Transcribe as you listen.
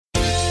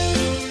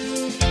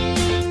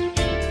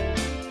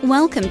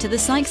Welcome to the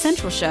Psych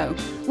Central Show,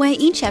 where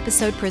each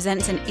episode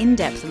presents an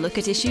in-depth look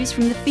at issues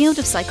from the field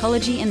of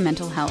psychology and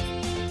mental health,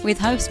 with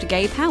host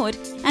Gabe Howard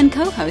and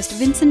co-host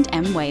Vincent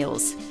M.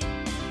 Wales.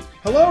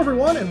 Hello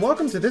everyone, and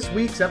welcome to this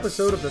week's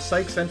episode of the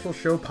Psych Central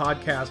Show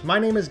podcast. My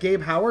name is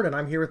Gabe Howard, and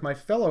I'm here with my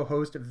fellow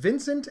host,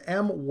 Vincent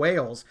M.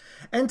 Wales.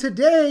 And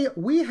today,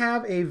 we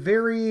have a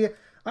very,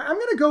 I'm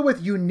going to go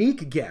with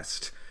unique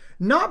guest.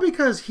 Not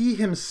because he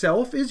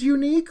himself is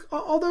unique,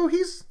 although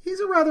he's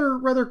a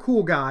rather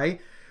cool guy,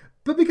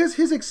 but because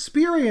his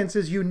experience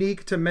is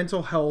unique to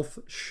mental health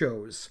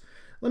shows.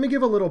 Let me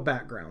give a little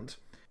background.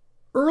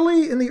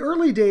 In the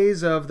early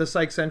days of the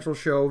Psych Central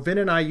Show, Vin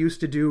and I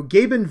used to do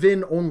Gabe and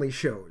Vin only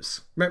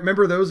shows.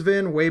 Remember those,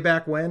 Vin, way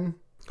back when?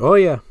 Oh,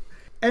 yeah.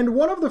 And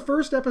one of the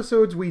first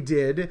episodes we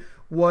did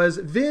was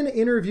Vin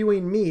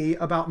interviewing me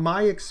about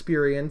my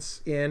experience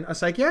in a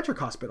psychiatric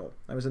hospital.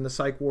 I was in the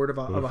psych ward of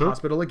a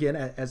hospital, again,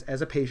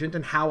 as a patient,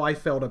 and how I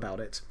felt about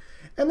it.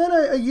 And then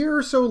a year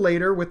or so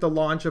later, with the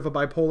launch of A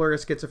Bipolar, a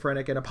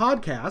Schizophrenic, and a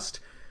Podcast,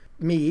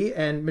 me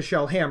and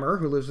Michelle Hammer,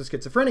 who lives with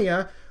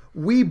schizophrenia,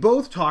 we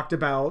both talked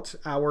about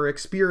our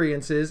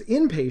experiences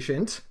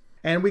inpatient,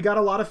 and we got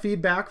a lot of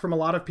feedback from a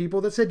lot of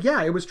people that said,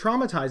 yeah, it was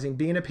traumatizing.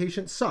 Being a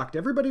patient sucked.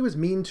 Everybody was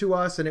mean to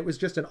us, and it was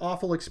just an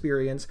awful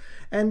experience.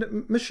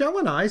 And Michelle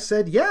and I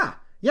said, yeah,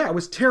 it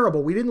was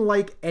terrible. We didn't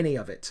like any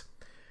of it.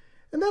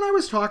 And then I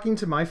was talking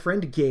to my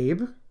friend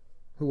Gabe,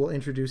 who we'll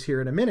introduce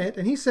here in a minute,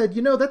 and he said,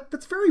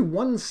 that's very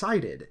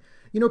one-sided.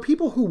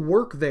 People who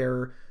work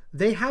there,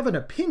 they have an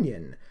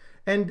opinion.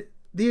 And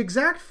the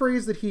exact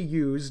phrase that he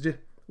used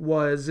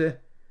was,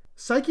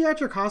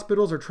 psychiatric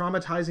hospitals are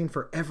traumatizing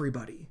for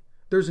everybody.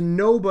 There's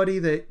nobody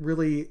that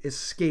really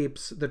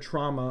escapes the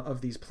trauma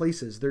of these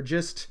places. They're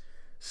just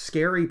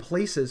scary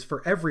places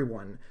for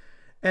everyone.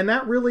 And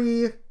that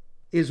really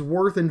is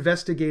worth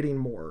investigating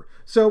more.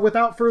 So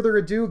without further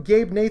ado,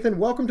 Gabe, Nathan,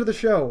 welcome to the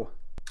show.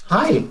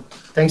 Hi,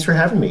 thanks for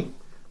having me.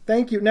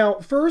 Thank you. Now,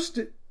 first,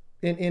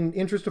 in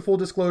interest of full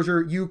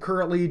disclosure, you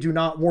currently do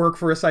not work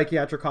for a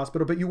psychiatric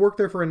hospital, but you worked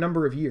there for a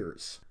number of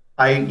years.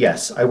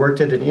 Yes, I worked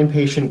at an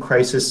inpatient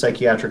crisis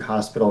psychiatric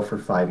hospital for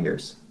 5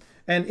 years.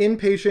 And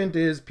inpatient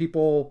is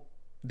people,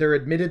 they're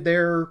admitted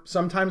there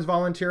sometimes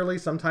voluntarily,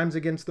 sometimes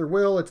against their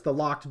will. It's the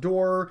locked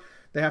door.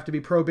 They have to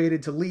be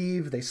probated to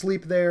leave. They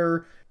sleep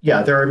there.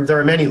 Yeah, there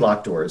are many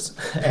locked doors.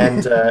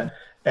 And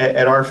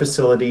at our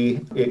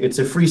facility, it's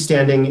a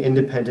freestanding,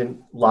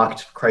 independent,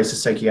 locked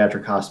crisis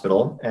psychiatric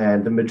hospital.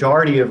 And the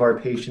majority of our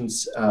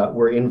patients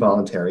were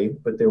involuntary,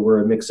 but there were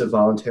a mix of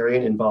voluntary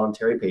and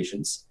involuntary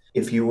patients.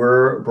 If you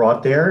were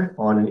brought there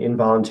on an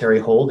involuntary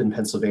hold in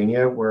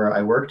Pennsylvania, where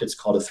I worked, it's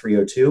called a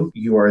 302.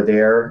 You are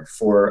there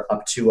for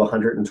up to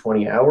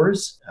 120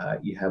 hours.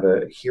 You have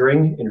a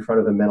hearing in front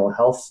of a mental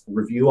health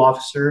review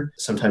officer.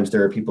 Sometimes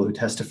there are people who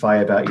testify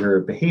about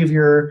your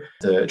behavior.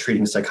 The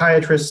treating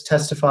psychiatrist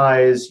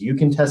testifies. You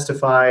can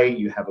testify.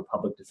 You have a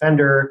public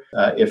defender.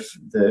 If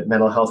the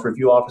mental health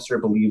review officer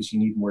believes you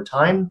need more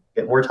time,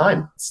 get more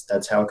time.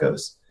 That's how it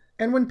goes.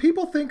 And when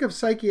people think of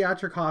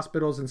psychiatric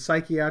hospitals and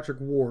psychiatric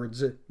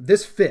wards,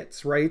 this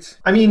fits, right?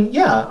 I mean,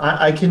 yeah,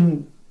 I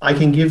can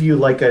give you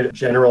like a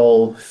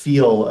general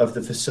feel of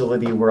the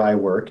facility where I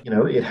work.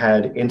 It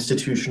had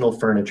institutional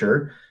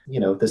furniture,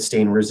 the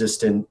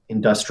stain-resistant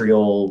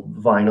industrial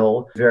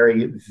vinyl,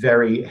 very,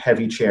 very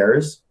heavy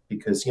chairs,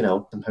 because,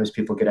 sometimes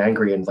people get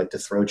angry and like to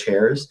throw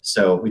chairs.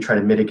 So we try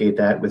to mitigate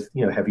that with,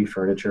 heavy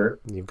furniture.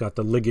 You've got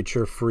the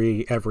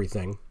ligature-free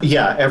everything.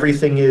 Yeah,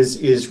 everything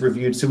is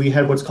reviewed. So we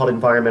had what's called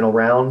environmental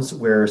rounds,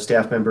 where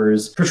staff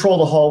members patrol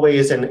the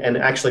hallways and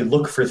actually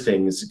look for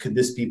things. Could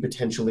this be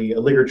potentially a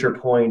ligature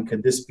point?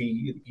 Could this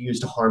be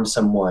used to harm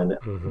someone?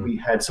 Mm-hmm. We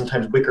had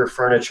sometimes wicker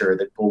furniture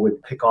that people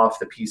would pick off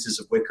the pieces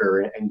of wicker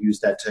and use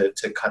that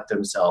to cut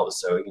themselves.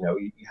 So,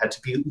 you had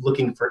to be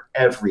looking for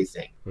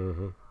everything.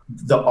 Mm-hmm.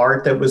 The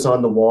art that was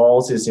on the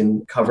walls is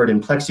covered in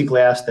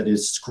plexiglass that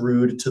is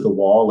screwed to the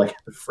wall, like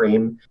the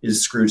frame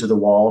is screwed to the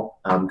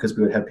wall, because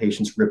we would have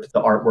patients rip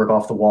the artwork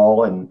off the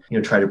wall and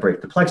try to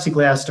break the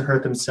plexiglass to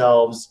hurt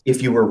themselves.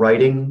 If you were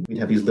writing, we'd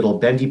have these little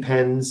bendy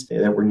pens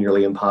that were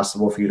nearly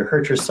impossible for you to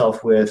hurt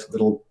yourself with,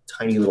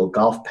 tiny little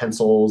golf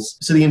pencils.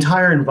 So the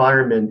entire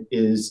environment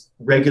is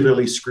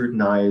regularly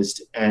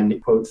scrutinized,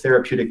 and, quote,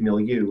 therapeutic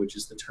milieu, which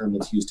is the term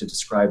that's used to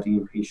describe the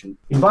inpatient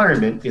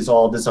environment, is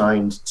all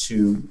designed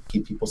to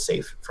keep people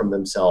safe from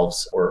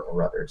themselves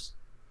or others.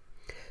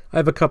 I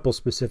have a couple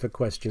specific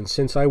questions.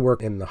 Since I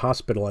work in the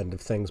hospital end of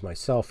things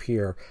myself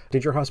here,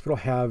 did your hospital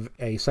have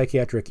a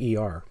psychiatric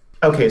ER?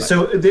 Okay,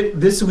 so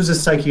this was a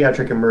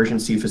psychiatric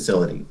emergency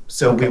facility.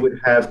 So we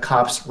would have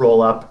cops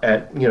roll up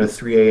at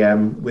 3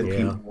 a.m. with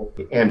people,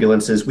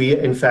 ambulances. We,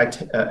 in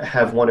fact,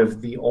 have one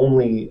of the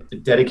only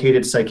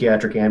dedicated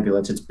psychiatric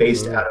ambulance. It's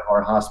based out of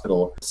our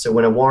hospital. So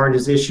when a warrant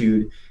is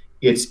issued,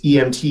 it's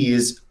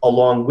EMTs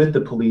along with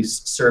the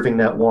police serving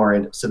that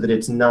warrant, so that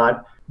it's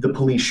not the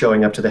police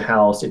showing up to the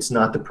house. It's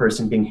not the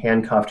person being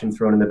handcuffed and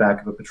thrown in the back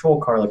of a patrol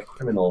car like a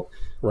criminal.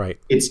 Right.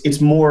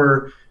 It's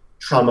more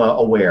trauma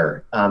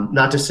aware.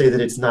 Not to say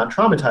that it's not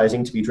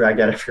traumatizing to be dragged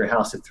out of your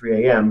house at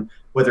 3 a.m.,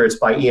 whether it's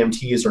by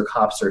EMTs or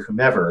cops or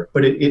whomever,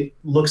 but it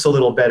looks a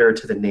little better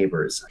to the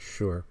neighbors.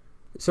 Sure.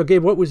 So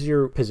Gabe, what was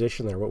your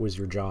position there? What was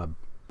your job?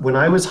 When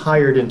I was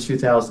hired in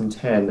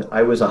 2010,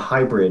 I was a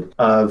hybrid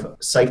of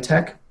psych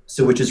tech,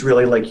 so which is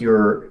really like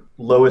your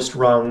lowest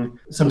rung.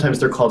 Sometimes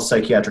they're called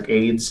psychiatric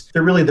aides.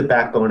 They're really the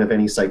backbone of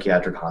any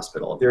psychiatric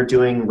hospital. They're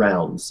doing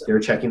rounds. They're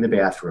checking the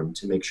bathroom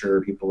to make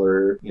sure people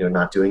are,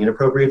 not doing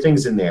inappropriate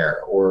things in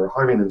there or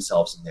harming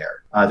themselves in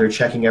there. They're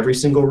checking every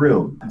single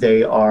room.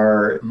 They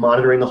are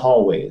monitoring the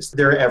hallways.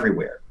 They're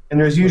everywhere. And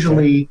there's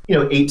usually,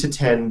 8 to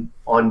 10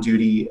 on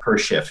duty per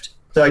shift.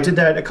 So I did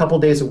that a couple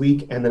days a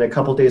week, and then a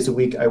couple days a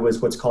week I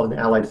was what's called an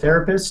allied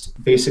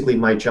therapist. Basically,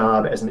 my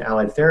job as an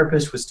allied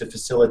therapist was to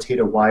facilitate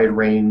a wide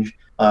range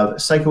of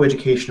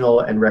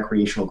psychoeducational and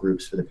recreational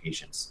groups for the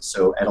patients.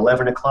 So at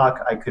 11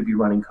 o'clock, I could be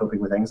running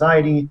coping with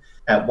anxiety.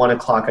 At 1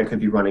 o'clock, I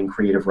could be running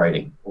creative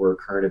writing or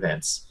current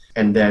events,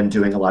 and then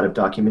doing a lot of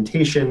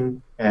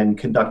documentation and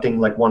conducting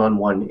like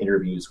one-on-one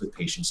interviews with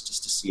patients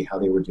just to see how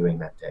they were doing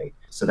that day.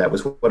 So that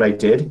was what I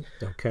did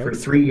for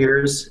 3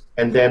 years.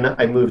 And then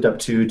I moved up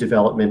to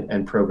development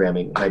and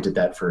programming. And I did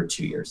that for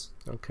 2 years.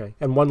 Okay.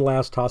 And one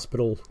last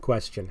hospital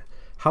question.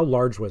 How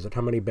large was it?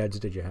 How many beds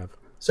did you have?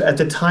 So at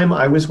the time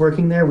I was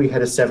working there, we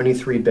had a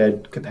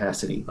 73-bed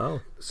capacity.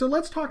 Oh. So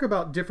let's talk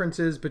about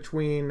differences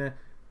between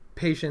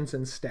patients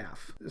and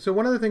staff. So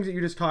one of the things that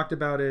you just talked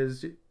about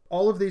is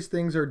all of these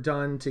things are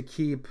done to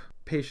keep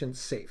patients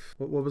safe.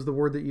 What was the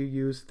word that you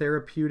used?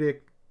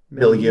 Therapeutic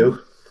milieu.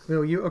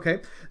 Milieu,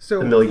 okay. So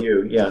the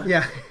milieu, yeah.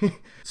 Yeah.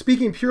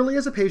 Speaking purely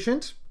as a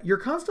patient, you're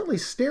constantly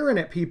staring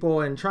at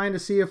people and trying to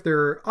see if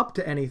they're up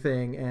to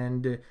anything,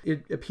 and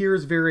it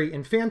appears very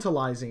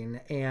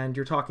infantilizing, and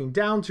you're talking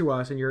down to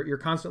us, and you're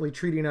constantly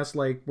treating us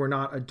like we're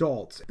not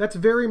adults. That's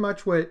very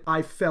much what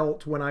I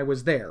felt when I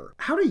was there.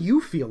 How do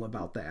you feel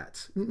about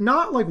that?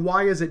 Not like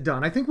why is it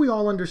done? I think we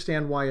all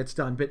understand why it's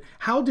done, but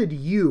how did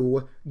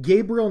you,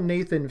 Gabriel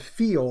Nathan,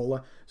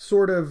 feel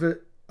sort of...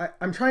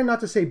 I'm trying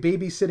not to say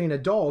babysitting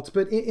adults,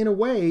 but in a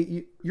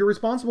way, you're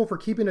responsible for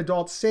keeping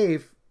adults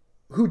safe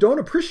who don't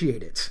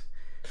appreciate it.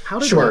 How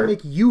does that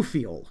make you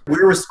feel?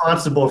 We're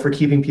responsible for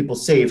keeping people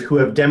safe who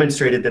have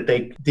demonstrated that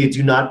they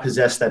do not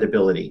possess that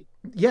ability.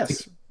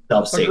 Yes.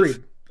 Self-safe.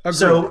 Agreed.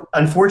 So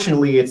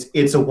unfortunately,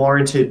 it's a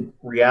warranted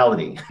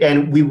reality.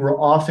 And we were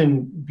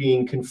often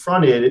being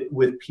confronted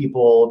with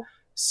people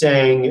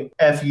saying,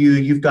 F you,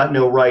 you've got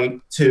no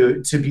right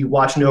to be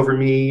watching over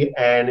me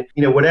and,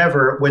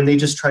 whatever, when they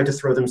just tried to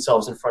throw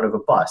themselves in front of a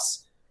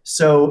bus.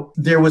 So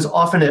there was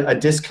often a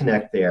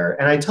disconnect there.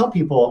 And I tell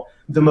people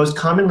the most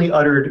commonly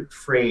uttered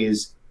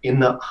phrase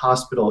in the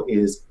hospital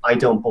is, I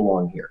don't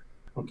belong here.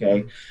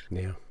 Okay.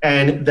 Yeah.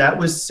 And that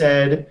was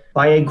said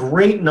by a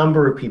great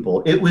number of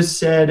people. It was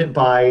said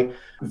by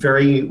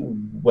very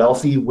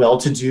wealthy,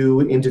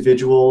 well-to-do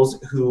individuals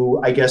who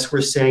I guess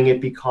were saying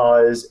it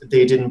because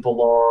they didn't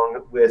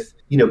belong with,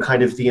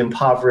 kind of the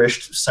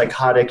impoverished,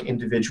 psychotic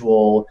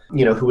individual,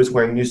 who was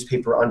wearing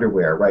newspaper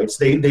underwear, right?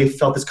 So they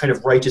felt this kind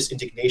of righteous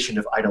indignation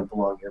of I don't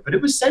belong here. But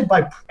it was said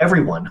by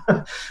everyone,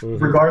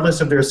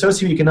 regardless of their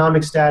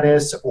socioeconomic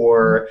status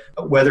or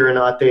whether or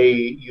not they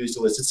used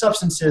illicit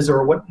substances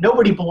or what.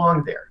 Nobody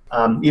belonged there.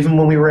 Even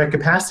when we were at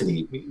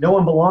capacity, no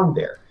one belonged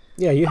there.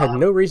 Yeah, you had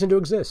no reason to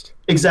exist.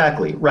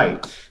 Exactly,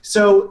 right.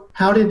 So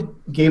how did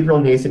Gabriel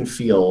Nathan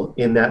feel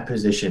in that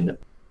position?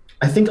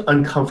 I think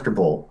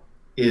uncomfortable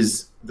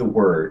is the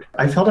word.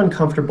 I felt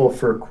uncomfortable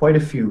for quite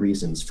a few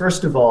reasons.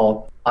 First of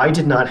all, I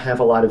did not have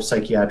a lot of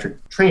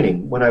psychiatric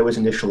training when I was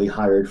initially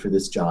hired for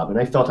this job, and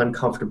I felt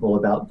uncomfortable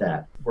about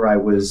that, where I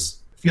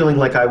was feeling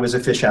like I was a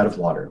fish out of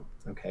water.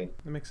 Okay.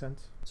 That makes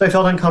sense. So I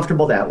felt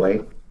uncomfortable that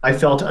way. I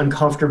felt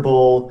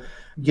uncomfortable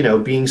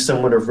being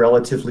someone of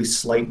relatively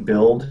slight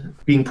build,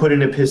 being put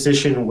in a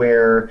position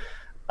where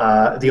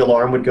the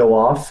alarm would go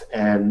off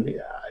and,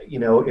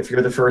 if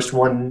you're the first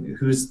one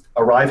who's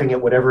arriving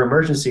at whatever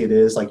emergency it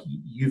is, like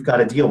you've got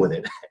to deal with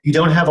it. You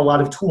don't have a lot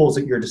of tools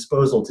at your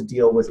disposal to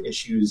deal with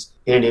issues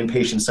in an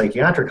inpatient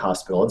psychiatric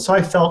hospital. And so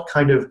I felt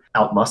kind of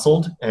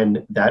outmuscled,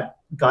 and that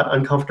got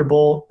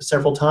uncomfortable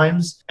several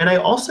times. And I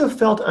also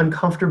felt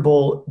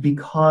uncomfortable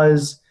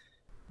because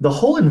the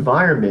whole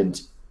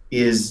environment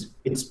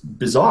it's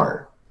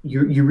bizarre.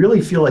 You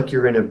really feel like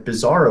you're in a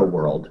bizarro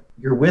world.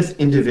 You're with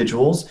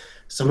individuals,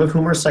 some of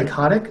whom are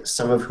psychotic,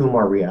 some of whom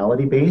are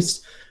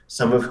reality-based,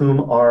 some of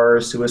whom are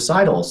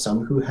suicidal,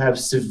 some who have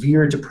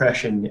severe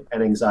depression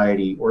and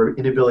anxiety or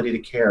inability to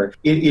care.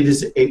 It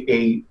is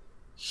a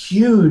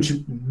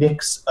huge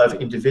mix of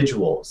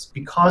individuals.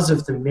 Because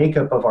of the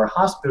makeup of our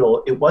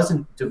hospital, it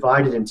wasn't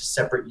divided into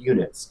separate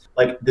units.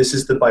 Like this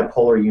is the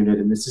bipolar unit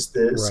and this is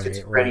the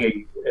schizophrenia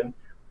unit. And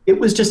it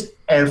was just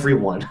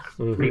everyone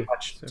pretty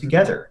much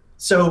together.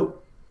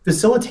 So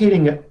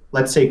facilitating,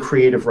 let's say,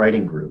 creative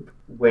writing group,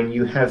 when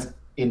you have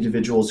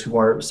individuals who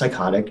are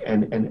psychotic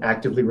and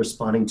actively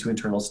responding to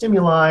internal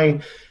stimuli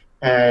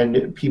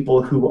and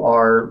people who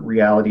are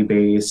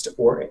reality-based,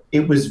 or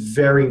it was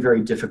very,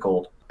 very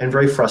difficult and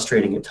very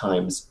frustrating at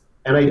times.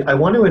 And I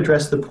want to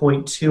address the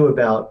point too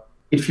about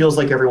it feels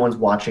like everyone's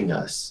watching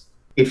us.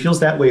 It feels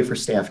that way for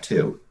staff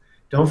too.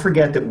 Don't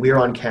forget that we're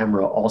on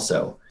camera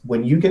also.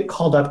 When you get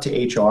called up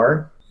to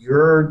HR,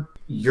 you're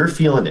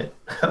feeling it,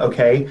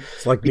 okay?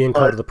 It's like being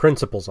called to the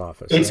principal's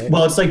office. Right?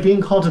 Well, it's like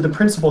being called to the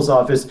principal's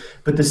office,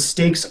 but the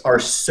stakes are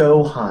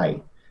so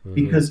high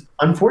because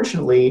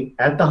unfortunately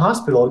at the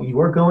hospital,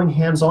 you are going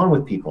hands-on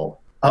with people.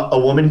 A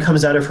woman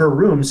comes out of her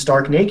room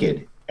stark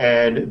naked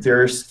and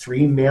there's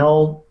 3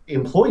 male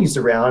employees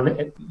around.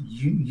 And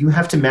you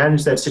have to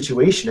manage that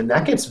situation, and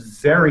that gets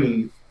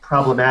very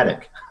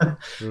problematic.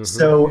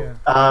 So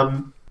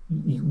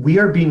we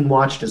are being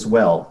watched as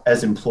well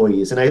as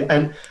employees.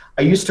 And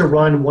I used to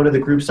run, one of the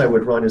groups I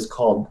would run it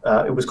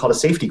was called a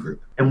safety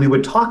group. And we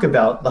would talk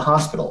about the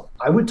hospital.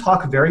 I would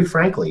talk very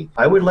frankly.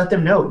 I would let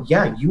them know,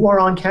 yeah, you are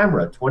on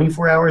camera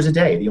 24 hours a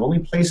day. The only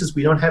places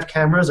we don't have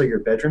cameras are your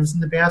bedrooms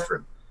and the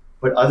bathroom.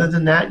 But other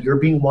than that, you're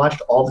being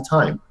watched all the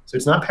time. So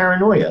it's not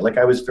paranoia. Like,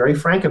 I was very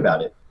frank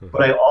about it.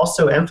 But I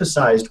also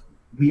emphasized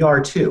we are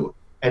too.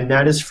 And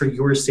that is for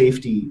your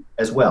safety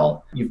as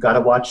well. You've got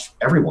to watch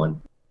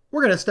everyone.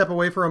 We're going to step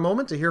away for a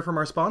moment to hear from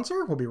our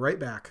sponsor. We'll be right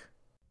back.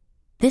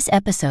 This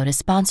episode is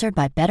sponsored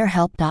by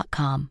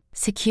BetterHelp.com.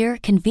 Secure,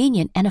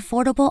 convenient, and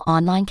affordable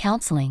online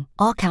counseling.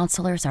 All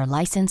counselors are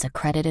licensed,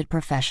 accredited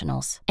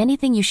professionals.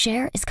 Anything you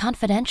share is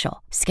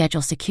confidential.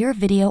 Schedule secure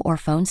video or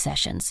phone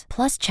sessions,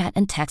 plus chat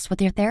and text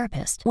with your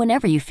therapist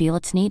whenever you feel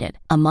it's needed.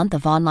 A month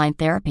of online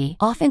therapy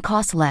often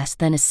costs less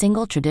than a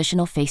single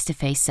traditional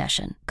face-to-face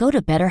session. Go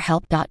to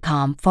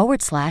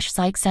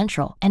BetterHelp.com/Psych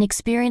Central and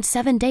experience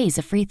 7 days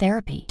of free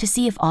therapy to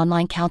see if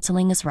online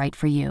counseling is right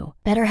for you.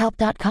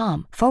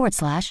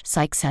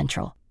 BetterHelp.com/Psych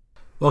Central.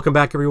 Welcome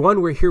back,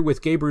 everyone. We're here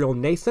with Gabriel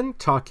Nathan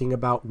talking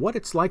about what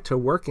it's like to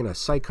work in a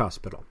psych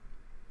hospital.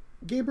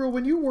 Gabriel,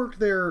 when you worked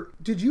there,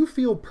 did you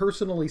feel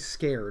personally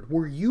scared?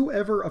 Were you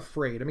ever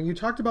afraid? I mean, you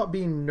talked about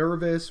being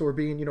nervous or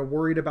being,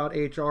 worried about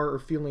HR or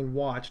feeling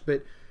watched,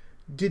 but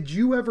did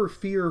you ever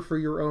fear for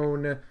your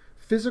own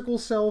physical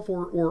self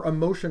or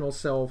emotional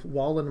self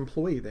while an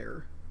employee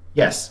there?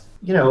 Yes.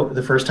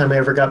 The first time I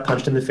ever got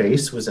punched in the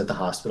face was at the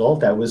hospital.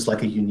 That was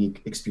like a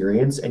unique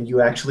experience. And you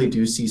actually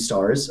do see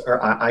stars,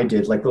 or I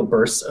did, like little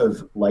bursts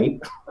of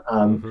light.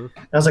 And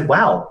I was like,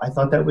 wow, I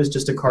thought that was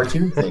just a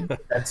cartoon thing.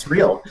 That's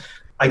real.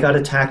 I got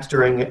attacked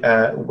during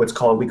we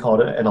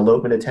call it an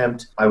elopement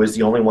attempt. I was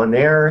the only one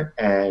there,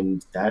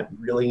 and that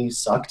really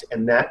sucked.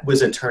 And that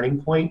was a turning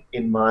point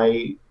in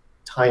my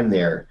time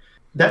there.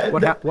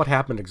 What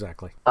happened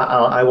exactly?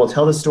 I will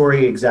tell the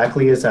story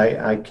exactly as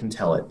I can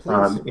tell it.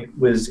 It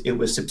was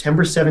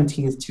September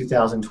 17th,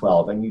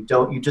 2012, and you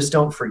just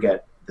don't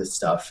forget this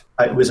stuff.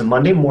 It was a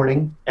Monday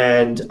morning,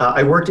 and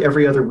I worked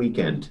every other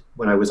weekend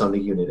when I was on the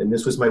unit, and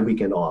this was my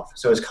weekend off.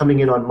 So I was coming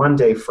in on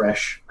Monday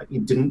fresh. I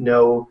didn't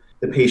know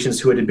the patients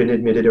who had been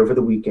admitted over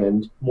the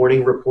weekend.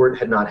 Morning report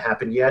had not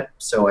happened yet,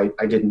 so I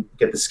didn't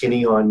get the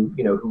skinny on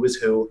who was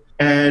who.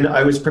 And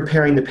I was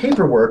preparing the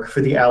paperwork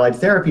for the Allied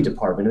Therapy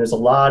Department. And there's a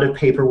lot of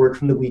paperwork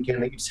from the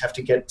weekend that you just have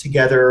to get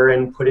together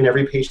and put in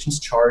every patient's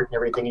chart and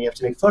everything, and you have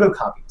to make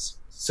photocopies.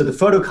 So the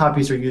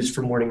photocopies are used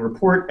for morning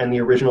report, and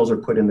the originals are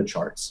put in the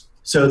charts.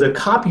 So the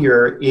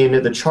copier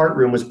in the chart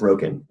room was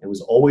broken. It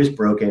was always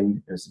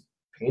broken. It was a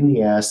pain in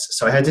the ass.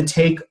 So I had to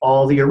take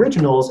all the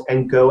originals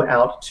and go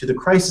out to the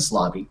crisis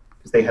lobby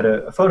because they had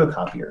a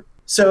photocopier.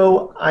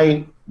 So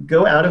I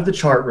go out of the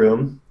chart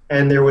room,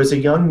 and there was a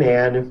young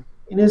man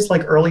in his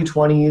early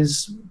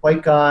 20s,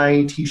 white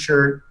guy,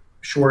 t-shirt,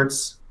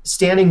 shorts,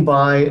 standing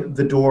by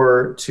the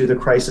door to the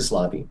crisis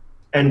lobby.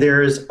 And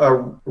there's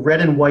a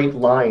red and white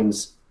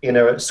lines in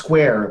a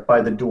square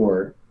by the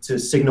door to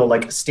signal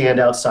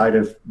stand outside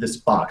of this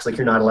box,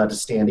 you're not allowed to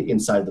stand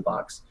inside the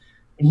box.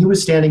 And he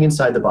was standing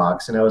inside the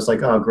box, and I was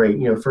like, oh, great.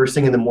 First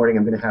thing in the morning,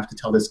 I'm going to have to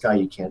tell this guy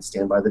you can't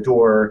stand by the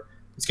door.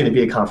 It's going to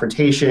be a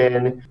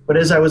confrontation. But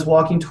as I was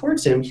walking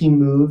towards him, he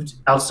moved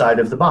outside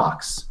of the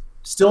box,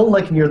 still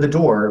near the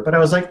door. But I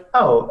was like,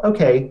 oh,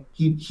 okay,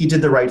 he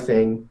did the right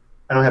thing.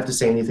 I don't have to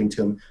say anything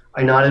to him.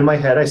 I nodded my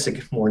head. I said,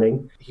 good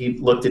morning. He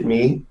looked at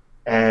me,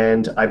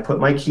 and I put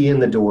my key in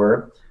the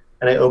door,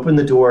 and I opened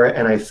the door,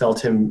 and I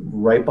felt him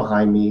right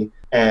behind me.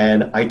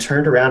 And I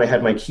turned around. I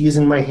had my keys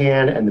in my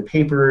hand and the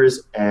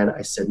papers, and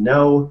I said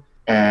no.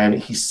 And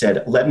he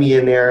said, let me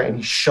in there. And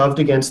he shoved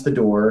against the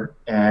door,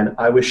 and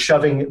I was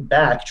shoving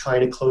back,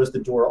 trying to close the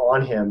door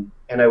on him.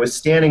 And I was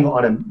standing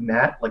on a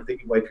mat, that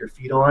you wipe your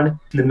feet on.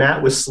 And the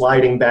mat was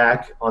sliding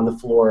back on the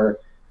floor,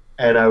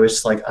 and I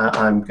was like,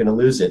 I'm going to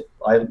lose it.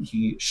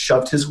 He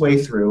shoved his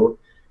way through,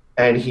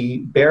 and he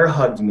bear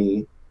hugged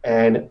me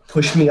and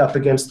pushed me up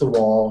against the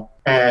wall.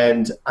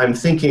 And I'm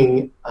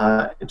thinking,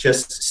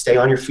 just stay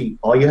on your feet.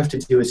 All you have to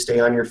do is stay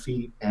on your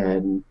feet,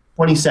 and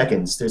 20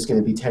 seconds, there's going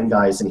to be 10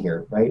 guys in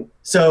here, right?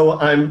 So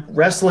I'm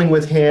wrestling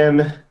with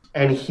him,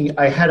 and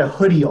I had a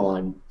hoodie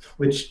on,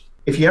 which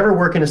if you ever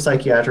work in a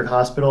psychiatric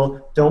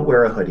hospital, don't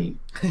wear a hoodie.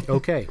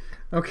 Okay.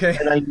 Okay.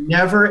 And I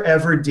never,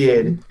 ever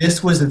did.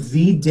 This was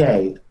the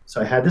day.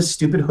 So I had this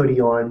stupid hoodie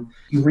on.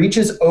 He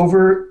reaches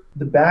over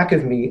the back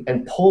of me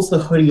and pulls the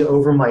hoodie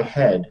over my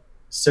head.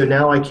 So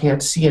now I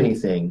can't see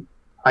anything.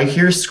 I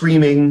hear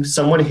screaming,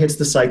 someone hits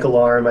the psych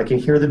alarm, I can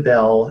hear the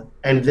bell,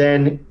 and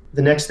then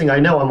the next thing I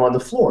know, I'm on the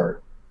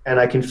floor, and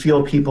I can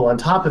feel people on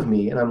top of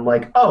me, and I'm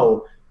like,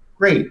 oh,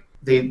 great.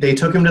 They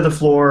took him to the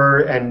floor,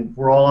 and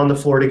we're all on the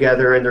floor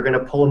together, and they're going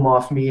to pull him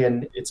off me,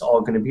 and it's all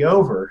going to be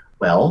over.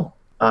 Well,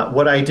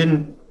 what I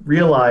didn't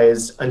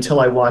realize until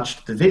I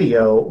watched the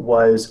video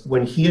was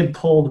when he had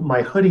pulled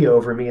my hoodie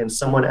over me and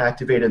someone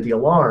activated the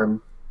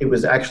alarm, it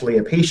was actually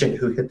a patient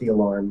who hit the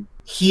alarm.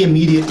 He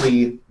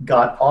immediately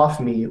got off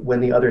me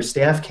when the other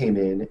staff came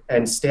in,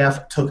 and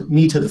staff took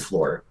me to the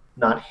floor,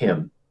 not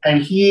him.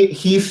 And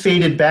he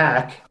faded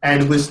back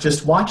and was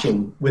just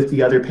watching with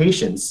the other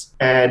patients.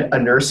 And a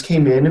nurse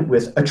came in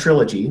with a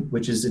Trilogy,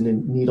 which is a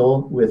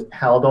needle with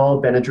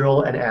Haldol,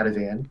 Benadryl, and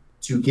Ativan,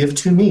 to give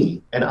to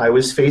me. And I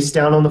was face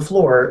down on the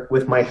floor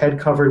with my head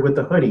covered with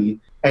the hoodie.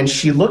 And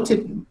she looked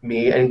at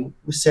me and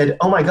said,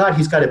 oh my God,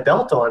 he's got a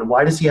belt on.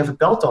 Why does he have a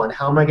belt on?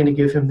 How am I going to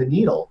give him the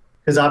needle?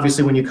 Because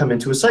obviously when you come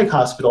into a psych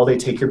hospital, they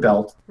take your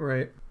belt.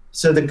 Right.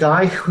 So the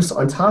guy who's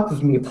on top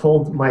of me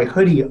pulled my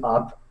hoodie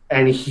up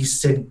and he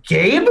said,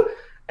 Gabe?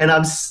 And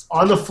I'm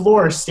on the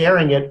floor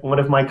staring at one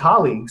of my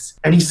colleagues.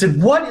 And he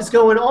said, what is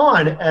going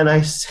on? And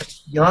I said,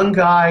 young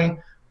guy,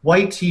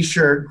 white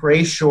t-shirt,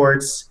 gray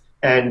shorts.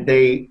 And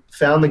they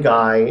found the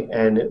guy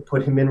and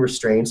put him in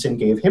restraints and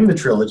gave him the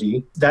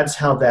Trilogy. That's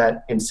how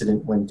that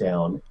incident went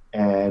down.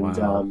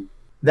 And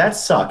that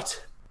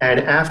sucked.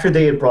 And after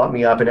they had brought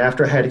me up and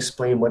after I had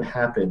explained what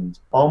happened,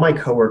 all my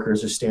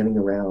coworkers are standing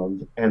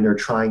around and they're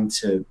trying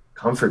to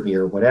comfort me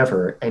or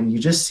whatever. And you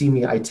just see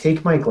me, I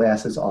take my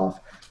glasses off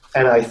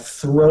and I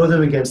throw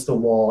them against the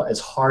wall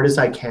as hard as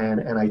I can.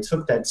 And I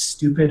took that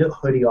stupid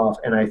hoodie off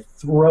and I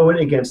throw it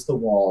against the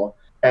wall.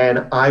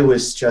 And I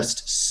was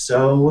just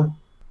so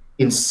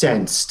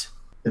incensed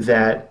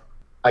that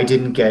I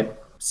didn't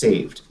get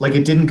saved. Like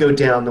it didn't go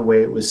down the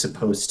way it was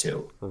supposed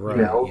to. Right,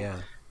 you know? Yeah.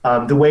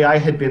 The way I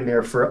had been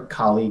there for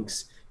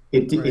colleagues,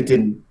 it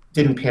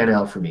didn't pan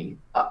out for me.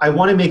 I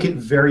want to make it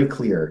very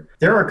clear.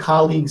 There are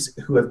colleagues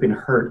who have been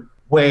hurt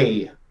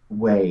way,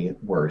 way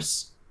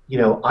worse. You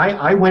know,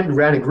 I went and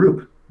ran a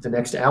group the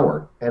next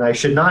hour, and I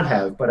should not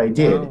have, but I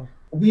did. Wow.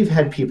 We've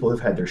had people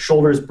who've had their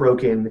shoulders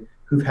broken,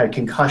 who've had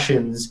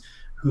concussions,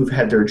 who've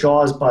had their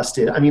jaws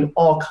busted. I mean,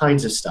 all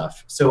kinds of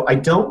stuff. So I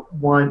don't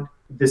want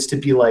this to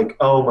be like,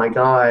 oh my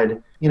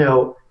God, you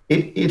know,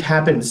 it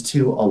happens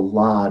to a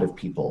lot of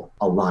people.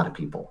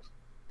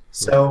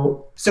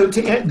 So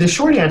the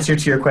short answer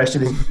to your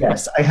question is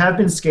yes, I have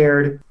been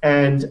scared,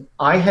 and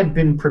I had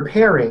been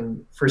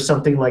preparing for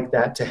something like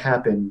that to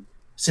happen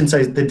since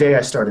the day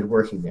I started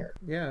working there.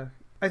 Yeah.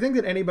 I think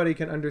that anybody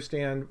can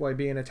understand why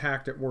being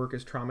attacked at work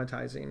is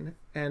traumatizing.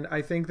 And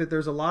I think that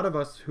there's a lot of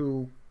us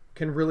who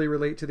can really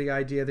relate to the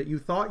idea that you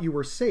thought you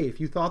were safe.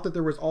 You thought that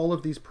there was all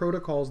of these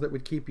protocols that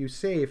would keep you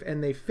safe,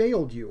 and they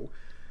failed you.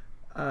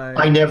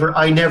 I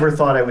never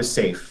thought I was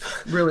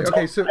safe. Really?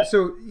 Okay,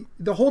 so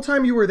the whole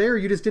time you were there,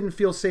 you just didn't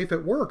feel safe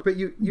at work, but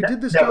you did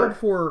this job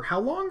for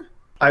how long?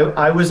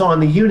 I was on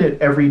the unit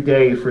every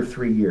day for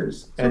 3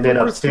 years. So and then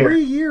upstairs. For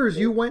 3 years,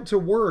 you went to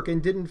work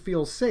and didn't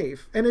feel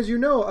safe. And as you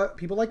know,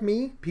 people like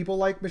me, people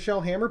like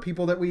Michelle Hammer,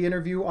 people that we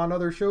interview on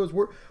other shows,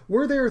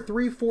 we're there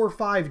 3, 4,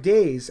 5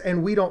 days,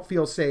 and we don't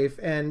feel safe.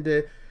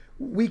 And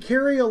we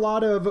carry a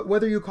lot of,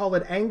 whether you call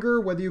it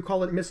anger, whether you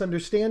call it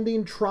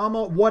misunderstanding,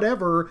 trauma,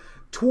 whatever,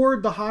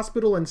 toward the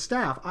hospital and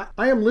staff.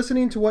 I am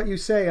listening to what you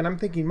say, and I'm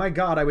thinking, my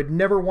God, I would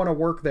never want to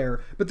work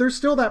there. But there's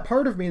still that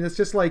part of me that's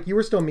just like, you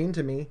were still mean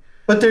to me.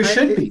 But there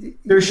should be.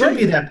 There should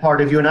be that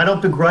part of you, and I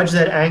don't begrudge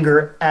that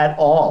anger at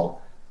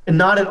all. And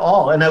not at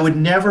all. And I would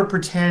never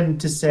pretend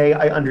to say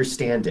I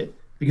understand it,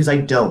 because I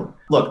don't.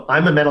 Look,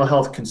 I'm a mental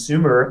health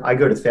consumer. I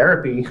go to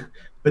therapy,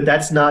 but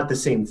that's not the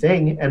same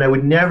thing. And I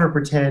would never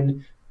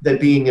pretend that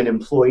being an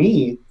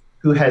employee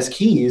who has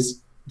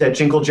keys that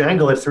jingle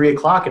jangle at 3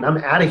 o'clock and I'm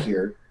out of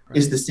here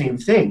is the same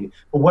thing.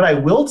 But what I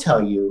will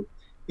tell you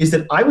is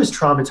that I was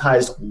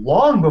traumatized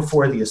long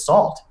before the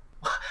assault.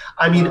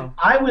 I mean, wow.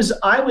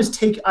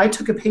 I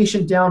took a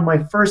patient down my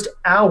first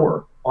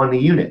hour on the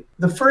unit.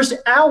 The first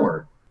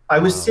hour. I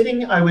was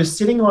sitting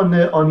on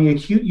the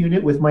acute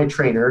unit with my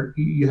trainer.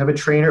 You have a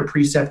trainer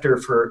preceptor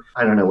for,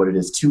 I don't know what it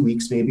is, 2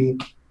 weeks maybe.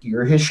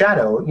 You're his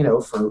shadow, you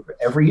know, for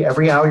every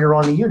hour you're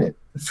on the unit.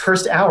 The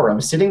first hour, I'm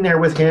sitting there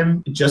with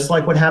him, just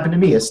like what happened to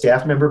me. A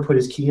staff member put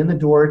his key in the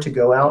door to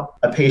go out.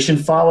 A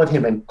patient followed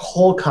him and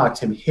cold-cocked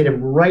him, hit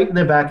him right in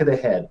the back of the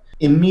head.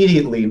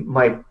 Immediately,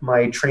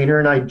 my trainer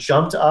and I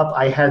jumped up.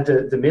 I had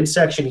the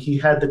midsection. He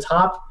had the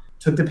top,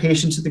 took the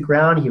patient to the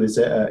ground. He was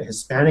a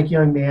Hispanic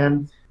young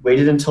man,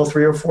 waited until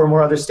 3 or 4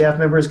 more other staff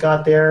members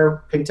got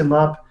there, picked him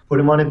up, put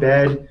him on a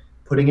bed,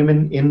 putting him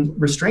in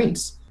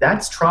restraints.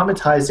 That's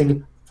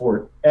traumatizing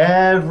for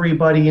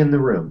everybody in the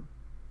room.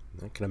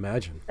 I can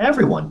imagine.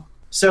 Everyone.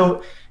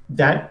 So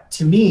that,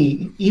 to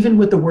me, even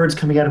with the words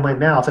coming out of my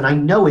mouth, and I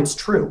know it's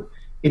true,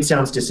 it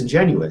sounds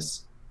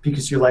disingenuous,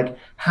 because you're like,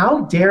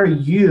 how dare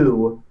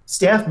you,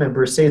 staff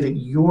members, say that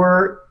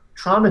you're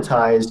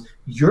traumatized.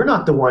 You're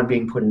not the one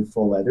being put in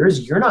full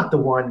leathers. You're not the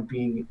one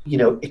being,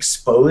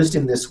 exposed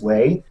in this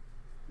way.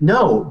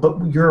 No, but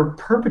you're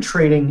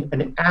perpetrating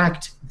an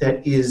act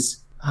that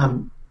is,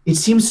 it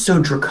seems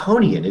so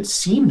draconian. It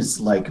seems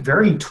like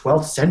very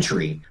 12th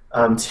century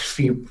to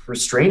be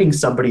restraining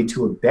somebody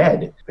to a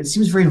bed. It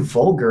seems very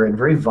vulgar and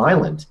very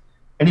violent.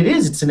 And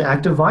it's an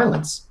act of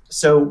violence.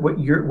 So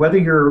whether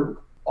you're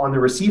on the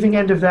receiving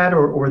end of that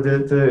or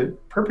the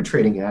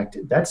perpetrating act,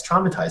 that's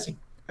traumatizing.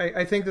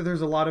 I think that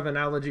there's a lot of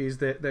analogies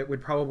that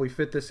would probably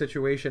fit this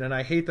situation, and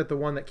I hate that the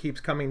one that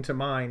keeps coming to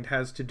mind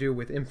has to do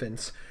with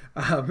infants,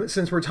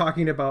 since we're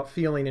talking about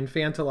feeling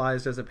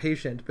infantilized as a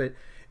patient. But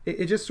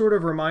it just sort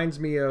of reminds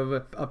me of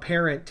a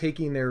parent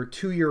taking their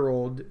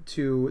 2-year-old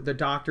to the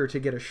doctor to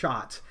get a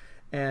shot.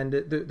 And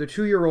the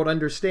 2-year-old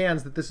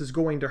understands that this is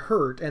going to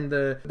hurt, and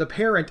the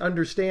parent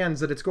understands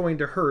that it's going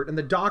to hurt, and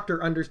the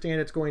doctor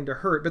understands it's going to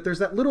hurt. But there's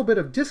that little bit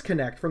of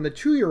disconnect from the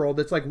 2-year-old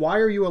that's like, why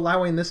are you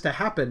allowing this to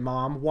happen,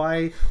 Mom?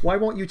 Why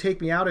won't you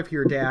take me out of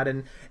here, Dad?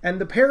 And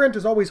the parent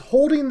is always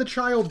holding the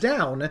child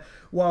down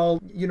while,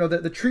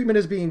 the treatment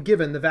is being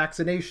given, the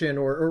vaccination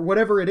or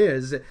whatever it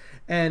is.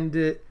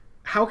 And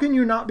how can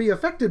you not be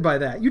affected by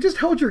that? You just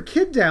held your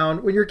kid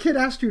down when your kid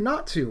asked you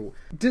not to.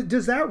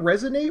 Does that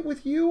resonate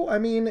with you? I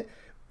mean,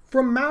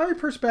 from my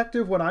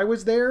perspective, when I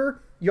was there,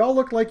 y'all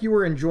looked like you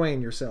were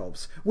enjoying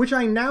yourselves, which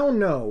I now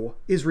know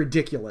is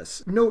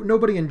ridiculous.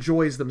 Nobody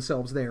enjoys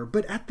themselves there,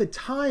 but at the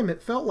time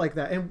it felt like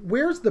that. And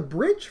where's the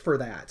bridge for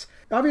that?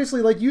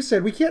 Obviously, like you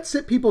said, we can't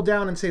sit people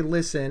down and say,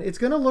 listen, it's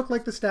going to look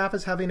like the staff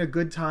is having a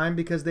good time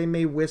because they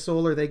may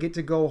whistle or they get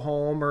to go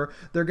home or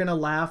they're going to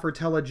laugh or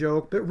tell a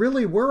joke. But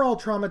really, we're all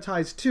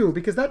traumatized too,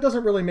 because that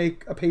doesn't really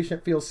make a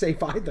patient feel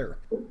safe either.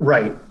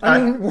 Right. I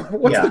mean,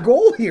 what's the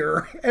goal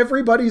here?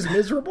 Everybody's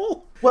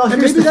miserable? Well, and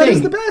here's maybe the that thing.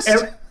 is the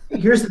best.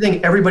 Here's the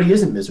thing. Everybody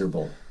isn't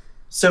miserable.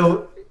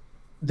 So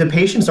the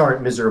patients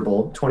aren't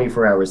miserable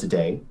 24 hours a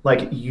day.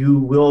 Like you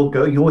will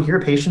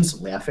hear patients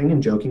laughing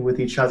and joking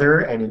with each other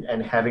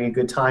and having a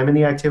good time in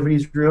the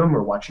activities room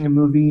or watching a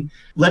movie.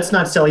 Let's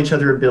not sell each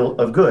other a bill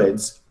of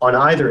goods on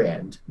either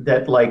end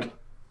that like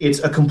it's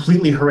a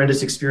completely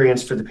horrendous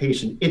experience for the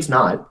patient. It's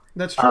not.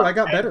 That's true. I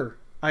got better.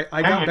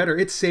 I got better.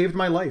 It saved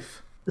my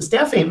life. The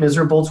staff ain't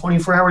miserable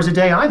 24 hours a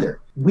day either.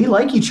 We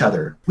like each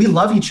other. We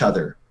love each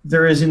other.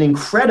 There is an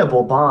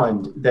incredible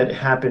bond that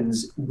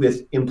happens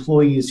with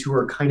employees who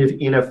are kind of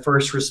in a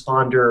first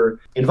responder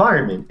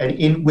environment.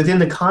 And within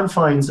the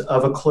confines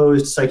of a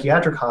closed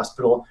psychiatric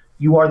hospital,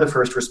 you are the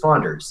first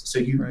responders. So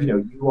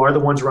you are the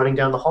ones running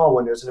down the hall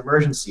when there's an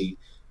emergency.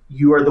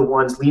 You are the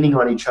ones leaning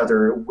on each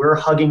other. We're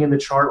hugging in the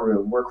chart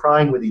room. We're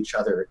crying with each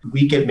other.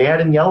 We get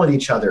mad and yell at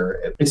each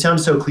other. It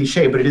sounds so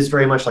cliche, but it is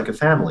very much like a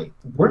family.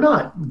 We're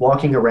not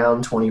walking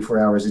around 24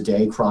 hours a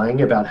day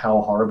crying about how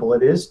horrible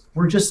it is.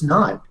 We're just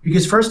not.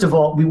 Because first of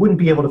all, we wouldn't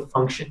be able to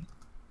function.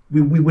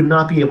 We would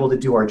not be able to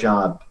do our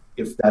job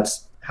if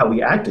that's how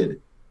we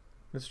acted.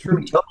 That's true.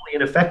 We'd be totally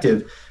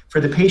ineffective for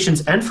the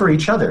patients and for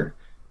each other.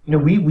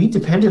 We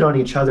depended on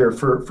each other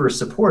for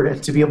support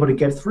and to be able to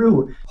get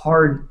through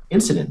hard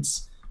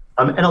incidents.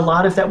 And a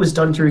lot of that was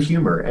done through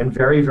humor and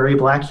very, very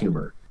Black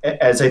humor,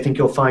 as I think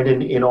you'll find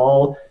in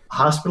all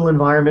hospital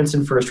environments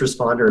and first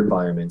responder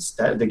environments.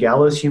 That the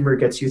gallows humor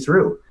gets you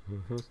through.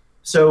 Mm-hmm.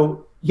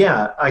 So,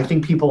 yeah, I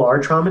think people are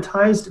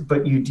traumatized,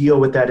 but you deal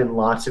with that in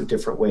lots of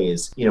different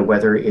ways,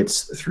 whether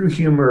it's through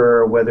humor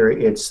or whether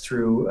it's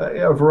through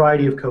a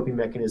variety of coping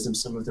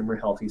mechanisms. Some of them are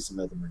healthy, some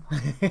of them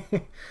are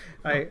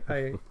not.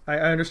 I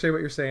understand what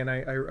you're saying.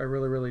 I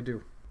really, really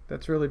do.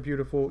 That's really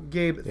beautiful.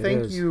 Gabe,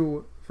 thank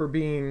you for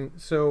being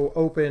so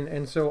open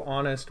and so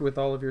honest with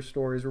all of your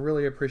stories. We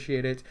really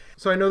appreciate it.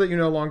 So I know that you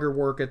no longer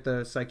work at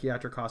the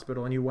psychiatric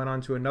hospital and you went on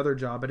to another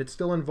job, but it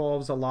still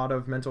involves a lot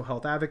of mental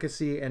health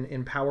advocacy and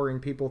empowering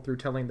people through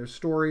telling their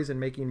stories and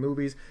making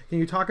movies. Can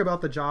you talk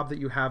about the job that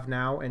you have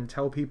now and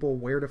tell people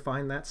where to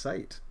find that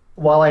site?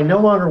 While I no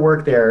longer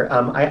work there,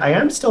 I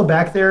am still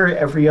back there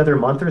every other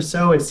month or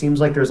so. It seems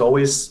like there's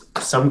always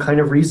some kind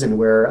of reason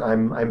where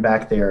I'm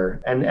back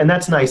there. And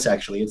that's nice,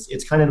 actually.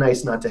 It's kind of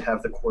nice not to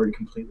have the cord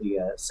completely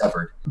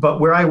severed. But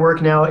where I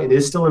work now, it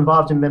is still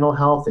involved in mental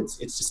health. It's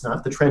just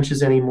not the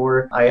trenches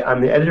anymore.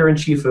 I'm the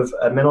editor-in-chief of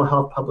a mental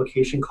health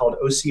publication called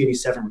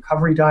OC87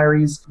 Recovery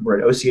Diaries. We're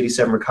at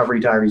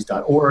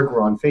oc87recoverydiaries.org.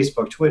 We're on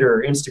Facebook,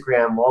 Twitter,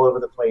 Instagram, all over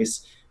the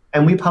place.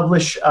 And we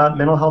publish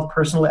mental health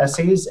personal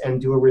essays and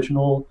do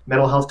original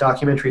mental health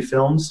documentary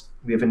films.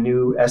 We have a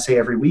new essay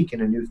every week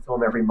and a new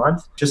film every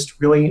month, just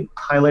really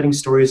highlighting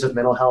stories of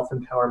mental health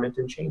empowerment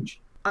and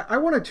change. I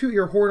want to toot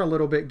your horn a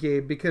little bit,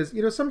 Gabe, because,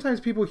 sometimes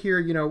people hear,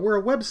 we're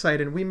a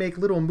website and we make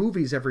little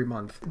movies every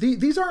month.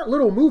 These aren't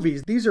little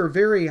movies. These are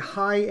very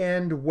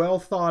high-end, well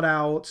thought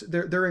out.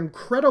 They're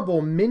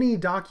incredible mini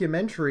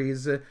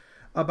documentaries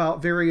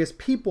about various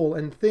people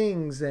and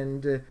things,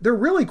 and they're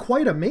really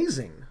quite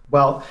amazing.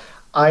 Well,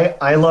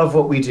 I love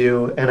what we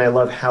do, and I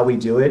love how we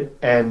do it.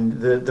 And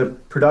the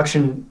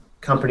production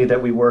company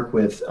that we work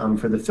with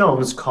for the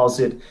films calls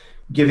it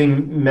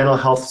giving mental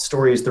health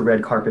stories the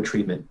red carpet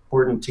treatment.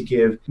 Important to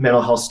give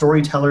mental health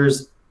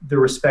storytellers the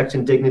respect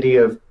and dignity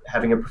of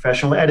having a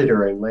professional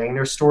editor and laying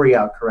their story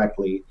out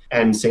correctly.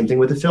 And same thing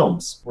with the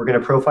films. We're going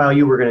to profile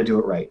you. We're going to do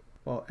it right.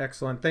 Well,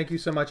 excellent. Thank you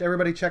so much.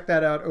 Everybody check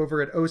that out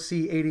over at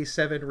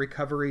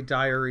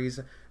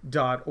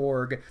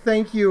oc87recoverydiaries.org.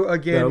 Thank you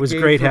again, It was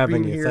Gabe, great for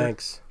having being you. here.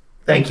 Thanks.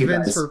 Thank you,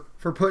 Vince, guys.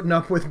 for putting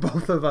up with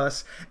both of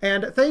us.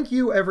 And thank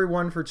you,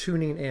 everyone, for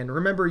tuning in.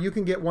 Remember, you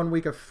can get 1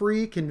 week of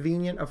free,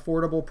 convenient,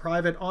 affordable,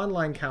 private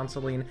online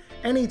counseling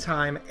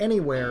anytime,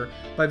 anywhere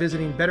by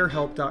visiting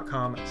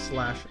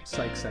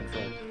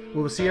betterhelp.com/psychcentral.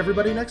 We will see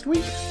everybody next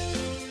week.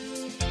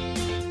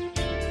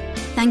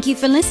 Thank you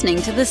for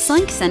listening to the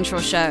Psych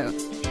Central Show.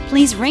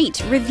 Please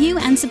rate, review,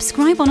 and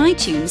subscribe on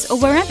iTunes or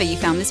wherever you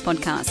found this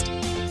podcast.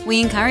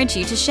 We encourage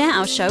you to share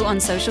our show on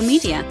social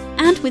media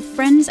and with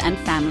friends and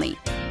family.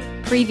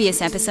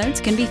 Previous episodes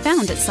can be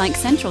found at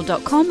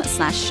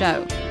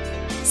psychcentral.com/show.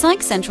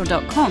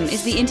 Psychcentral.com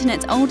is the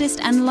internet's oldest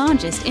and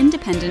largest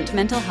independent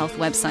mental health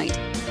website.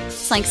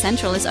 Psych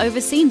Central is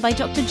overseen by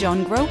Dr.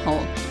 John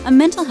Grohol, a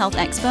mental health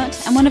expert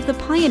and one of the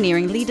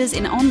pioneering leaders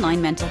in online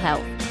mental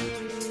health.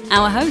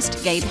 Our host,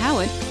 Gabe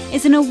Howard,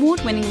 is an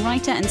award-winning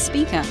writer and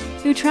speaker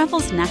who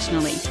travels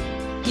nationally.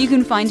 You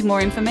can find more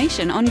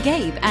information on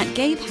Gabe at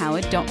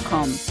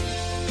gabehoward.com.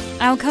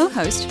 Our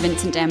co-host,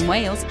 Vincent M.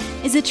 Wales,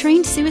 is a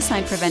trained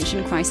suicide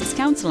prevention crisis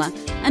counselor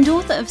and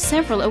author of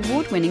several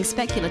award-winning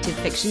speculative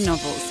fiction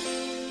novels.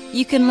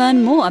 You can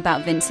learn more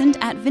about Vincent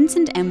at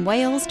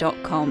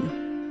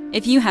vincentmwales.com.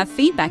 If you have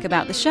feedback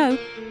about the show,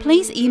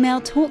 please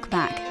email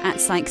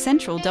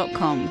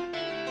talkback@psychcentral.com.